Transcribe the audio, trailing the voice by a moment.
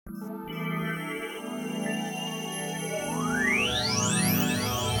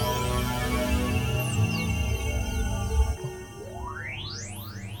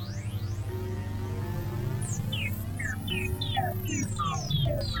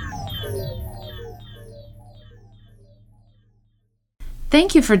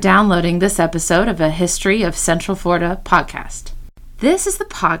Thank you for downloading this episode of a History of Central Florida podcast. This is the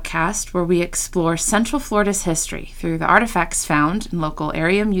podcast where we explore Central Florida's history through the artifacts found in local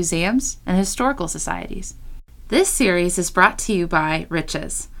area museums and historical societies. This series is brought to you by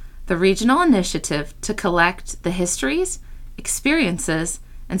Riches, the regional initiative to collect the histories, experiences,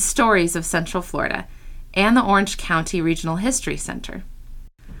 and stories of Central Florida, and the Orange County Regional History Center.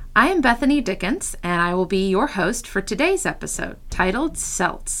 I am Bethany Dickens, and I will be your host for today's episode, titled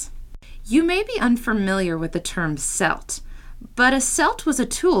Celts. You may be unfamiliar with the term Celt, but a Celt was a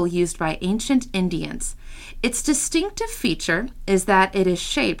tool used by ancient Indians. Its distinctive feature is that it is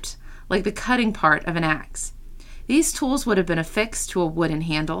shaped like the cutting part of an axe. These tools would have been affixed to a wooden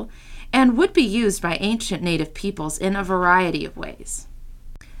handle and would be used by ancient native peoples in a variety of ways.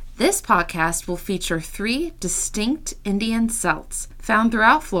 This podcast will feature 3 distinct Indian Celts found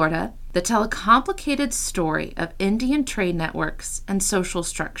throughout Florida that tell a complicated story of Indian trade networks and social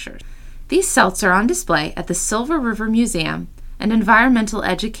structures. These Celts are on display at the Silver River Museum and Environmental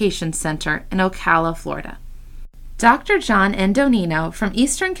Education Center in Ocala, Florida. Dr. Jon Endonino from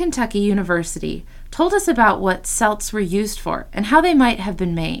Eastern Kentucky University told us about what Celts were used for and how they might have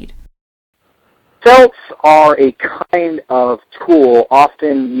been made. Celts are a kind of tool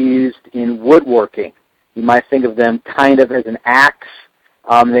often used in woodworking. You might think of them kind of as an axe.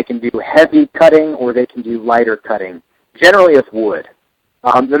 They can do heavy cutting or they can do lighter cutting, generally of wood.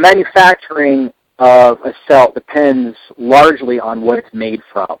 The manufacturing of a celt depends largely on what it's made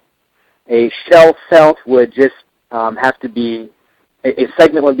from. A shell celt would just have to be, a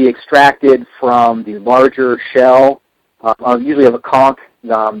segment would be extracted from the larger shell, usually of a conch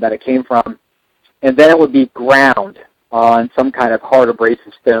that it came from, and then it would be ground on some kind of hard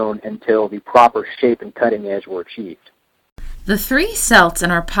abrasive stone until the proper shape and cutting edge were achieved. The 3 Celts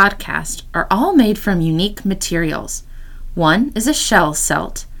in our podcast are all made from unique materials. One is a shell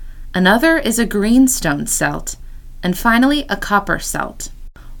celt, another is a greenstone celt, and finally a copper celt.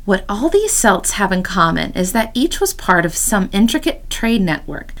 What all these Celts have in common is that each was part of some intricate trade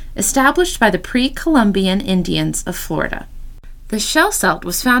network established by the pre-Columbian Indians of Florida. The shell celt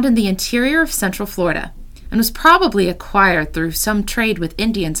was found in the interior of Central Florida and was probably acquired through some trade with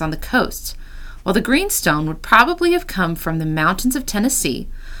Indians on the coasts, while the greenstone would probably have come from the mountains of Tennessee,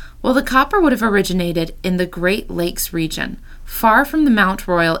 while the copper would have originated in the Great Lakes region, far from the Mount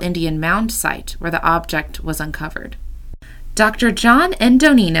Royal Indian Mound site where the object was uncovered. Dr. Jon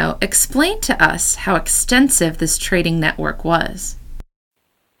Endonino explained to us how extensive this trading network was.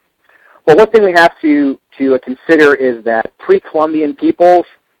 Well, one thing we have to consider is that pre-Columbian peoples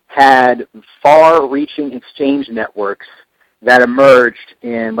had far-reaching exchange networks that emerged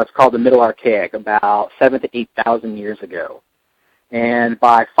in what's called the Middle Archaic about 7,000 to 8,000 years ago. And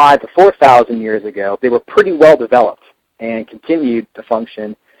by 5,000 to 4,000 years ago, they were pretty well developed and continued to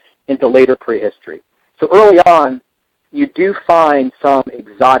function into later prehistory. So early on, you do find some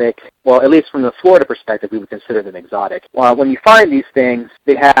exotic, well, at least from the Florida perspective, we would consider them exotic. When you find these things,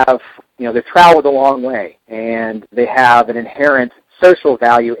 they have, they've traveled a long way, and they have an inherent social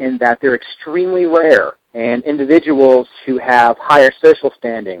value in that they're extremely rare, and individuals who have higher social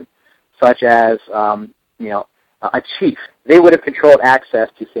standing, such as, a chief, they would have controlled access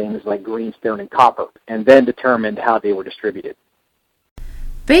to things like greenstone and copper, and then determined how they were distributed.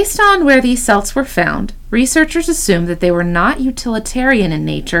 Based on where these Celts were found, researchers assumed that they were not utilitarian in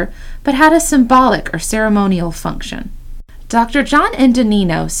nature, but had a symbolic or ceremonial function. Dr. Jon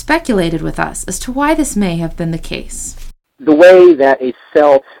Endonino speculated with us as to why this may have been the case. The way that a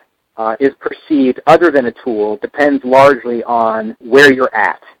Celt is perceived other than a tool depends largely on where you're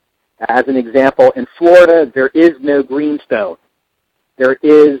at. As an example, in Florida, there is no greenstone. There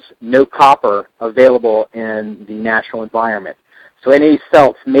is no copper available in the natural environment. So any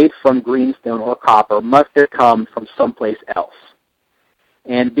celts made from greenstone or copper must have come from someplace else.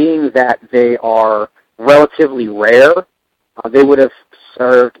 And being that they are relatively rare, they would have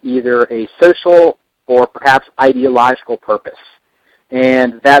served either a social or perhaps ideological purpose,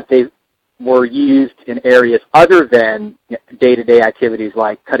 and that they were used in areas other than day-to-day activities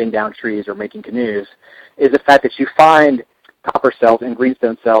like cutting down trees or making canoes, is the fact that you find copper celts and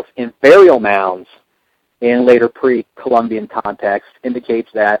greenstone celts in burial mounds in later pre-Columbian context indicates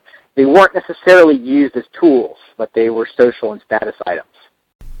that they weren't necessarily used as tools, but they were social and status items.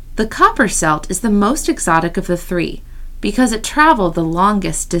 The copper celt is the most exotic of the 3, because it traveled the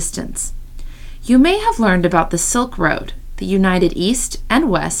longest distance. You may have learned about the Silk Road that united East and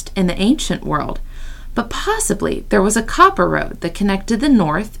West in the ancient world, but possibly there was a copper road that connected the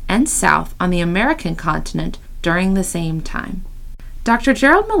North and South on the American continent during the same time. Dr.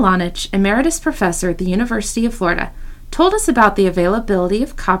 Jerald Milanich, Emeritus Professor at the University of Florida, told us about the availability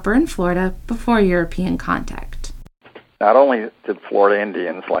of copper in Florida before European contact. Not only did Florida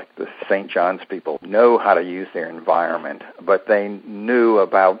Indians, like the St. John's people, know how to use their environment, but they knew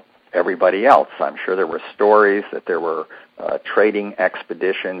about everybody else. I'm sure there were stories that there were trading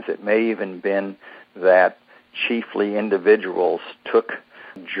expeditions. It may even been that chiefly individuals took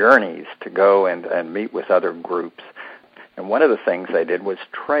journeys to go and meet with other groups. And one of the things they did was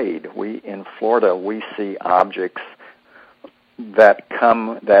trade. In Florida, we see objects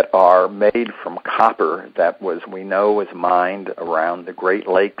that are made from copper that we know was mined around the Great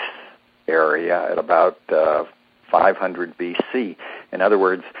Lakes area at about 500 BC. In other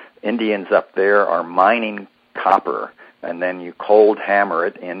words, Indians up there are mining copper, and then you cold hammer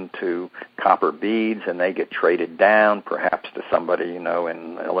it into copper beads, and they get traded down, perhaps to somebody in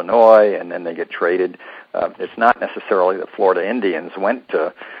Illinois, and then they get traded. It's not necessarily that Florida Indians went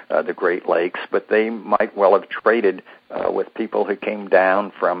to the Great Lakes, but they might well have traded with people who came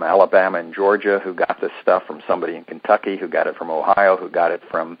down from Alabama and Georgia, who got this stuff from somebody in Kentucky, who got it from Ohio, who got it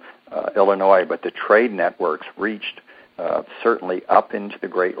from Illinois. But the trade networks reached certainly up into the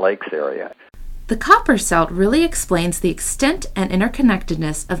Great Lakes area. The copper celt really explains the extent and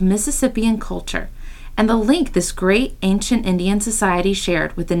interconnectedness of Mississippian culture and the link this great ancient Indian society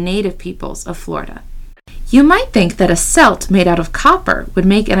shared with the native peoples of Florida. You might think that a celt made out of copper would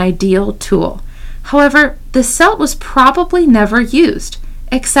make an ideal tool. However, the celt was probably never used,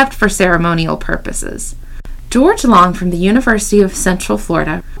 except for ceremonial purposes. George Long from the University of Central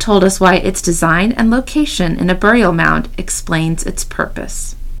Florida told us why its design and location in a burial mound explains its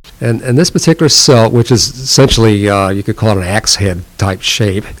purpose. And this particular celt, which is essentially, you could call it an axe head type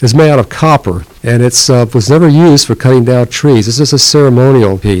shape, is made out of copper, and it was never used for cutting down trees. This is a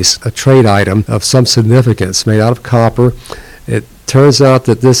ceremonial piece, a trade item of some significance, made out of copper. It turns out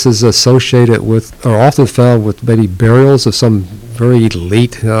that this is associated with, or often found with, maybe burials of some very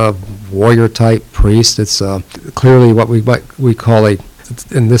elite warrior-type priest. It's clearly what we call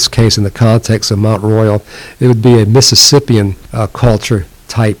in this case, in the context of Mount Royal, it would be a Mississippian culture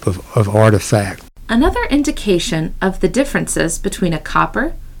type of artifact. Another indication of the differences between a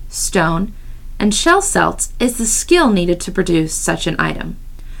copper, stone, and shell celts is the skill needed to produce such an item.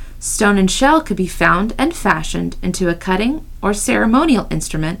 Stone and shell could be found and fashioned into a cutting or ceremonial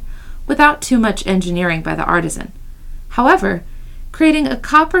instrument without too much engineering by the artisan. However, creating a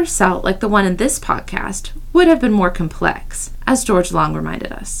copper celt like the one in this podcast would have been more complex, as George Long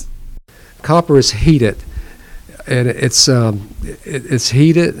reminded us. Copper is heated, and it's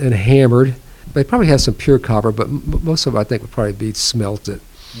heated and hammered. They probably have some pure copper, but most of it I think would probably be smelted,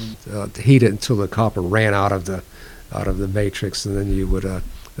 to heat it until the copper ran out of the matrix, and then you would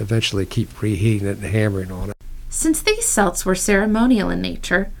eventually keep reheating it and hammering on it. Since these celts were ceremonial in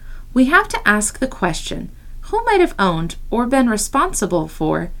nature, we have to ask the question, who might have owned or been responsible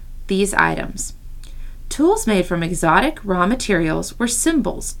for these items? Tools made from exotic raw materials were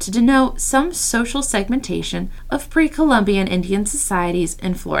symbols to denote some social segmentation of pre-Columbian Indian societies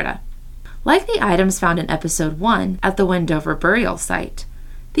in Florida. Like the items found in Episode 1 at the Wendover burial site,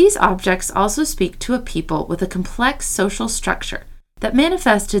 these objects also speak to a people with a complex social structure that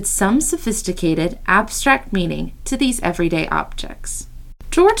manifested some sophisticated, abstract meaning to these everyday objects.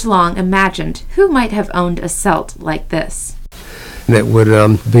 George Long imagined who might have owned a celt like this. That would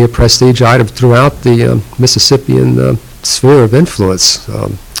be a prestige item throughout the Mississippian sphere of influence,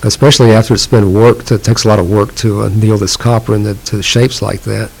 especially after it's been worked. It takes a lot of work to anneal this copper into shapes like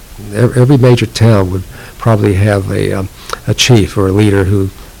that. Every major town would probably have a chief or a leader who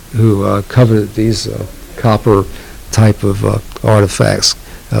coveted these copper type of artifacts,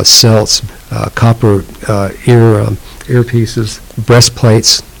 celts, copper earpieces,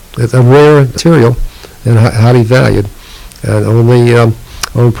 breastplates. It's a rare material and highly valued, and only owned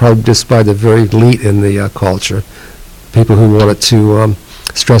probably just by the very elite in the culture, people who wanted to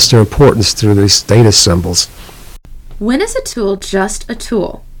stress their importance through these status symbols. When is a tool just a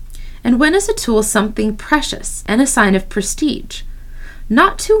tool? And when is a tool something precious and a sign of prestige?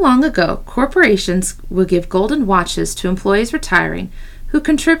 Not too long ago, corporations would give golden watches to employees retiring who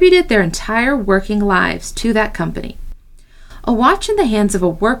contributed their entire working lives to that company. A watch in the hands of a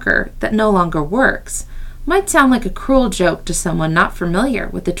worker that no longer works might sound like a cruel joke to someone not familiar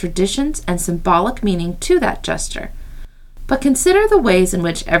with the traditions and symbolic meaning to that gesture. But consider the ways in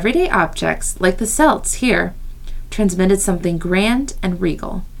which everyday objects, like the celts here, transmitted something grand and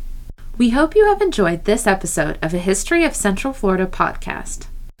regal. We hope you have enjoyed this episode of a History of Central Florida podcast.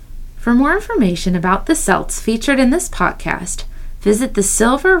 For more information about the Celts featured in this podcast, visit the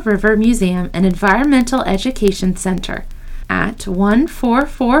Silver River Museum and Environmental Education Center at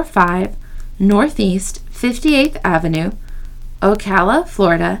 1445 Northeast 58th Avenue, Ocala,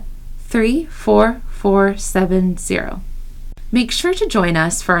 Florida 34470. Make sure to join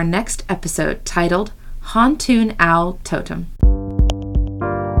us for our next episode titled Hontoon Owl Totem.